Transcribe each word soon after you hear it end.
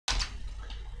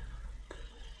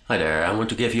Hi there, I want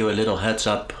to give you a little heads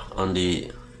up on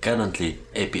the Calendly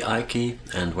API key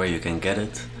and where you can get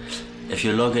it. If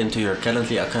you log into your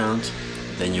Calendly account,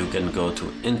 then you can go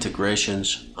to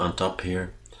integrations on top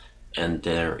here, and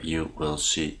there you will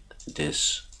see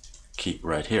this key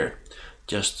right here.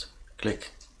 Just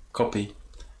click copy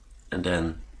and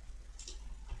then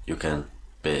you can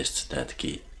paste that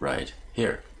key right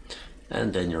here,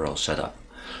 and then you're all set up.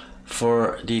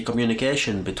 For the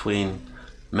communication between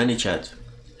ManyChat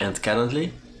and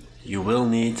Calendly, you will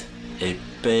need a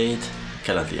paid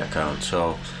Calendly account.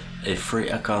 So a free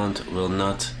account will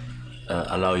not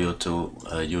allow you to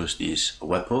use these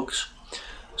webhooks.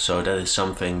 So that is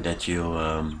something that you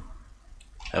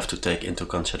have to take into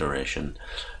consideration.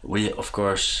 We of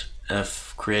course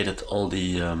have created all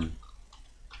the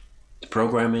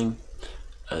programming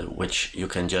which you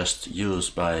can just use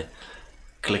by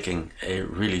clicking a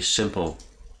really simple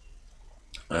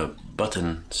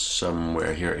button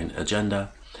somewhere here in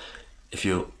agenda. If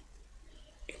you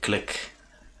click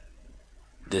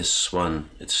this one,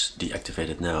 it's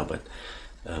deactivated now, but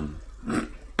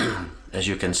as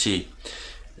you can see,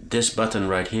 this button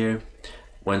right here,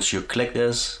 once you click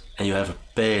this and you have a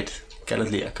paid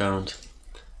Calendly account,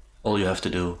 all you have to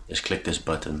do is click this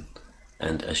button,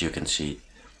 and as you can see,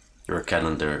 your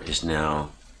calendar is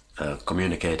now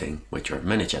communicating with your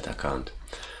ManyChat account.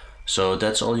 So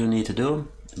that's all you need to do,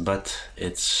 but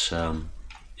it's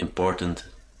important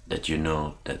that you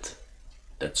know that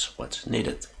that's what's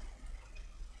needed.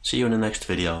 See you in the next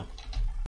video.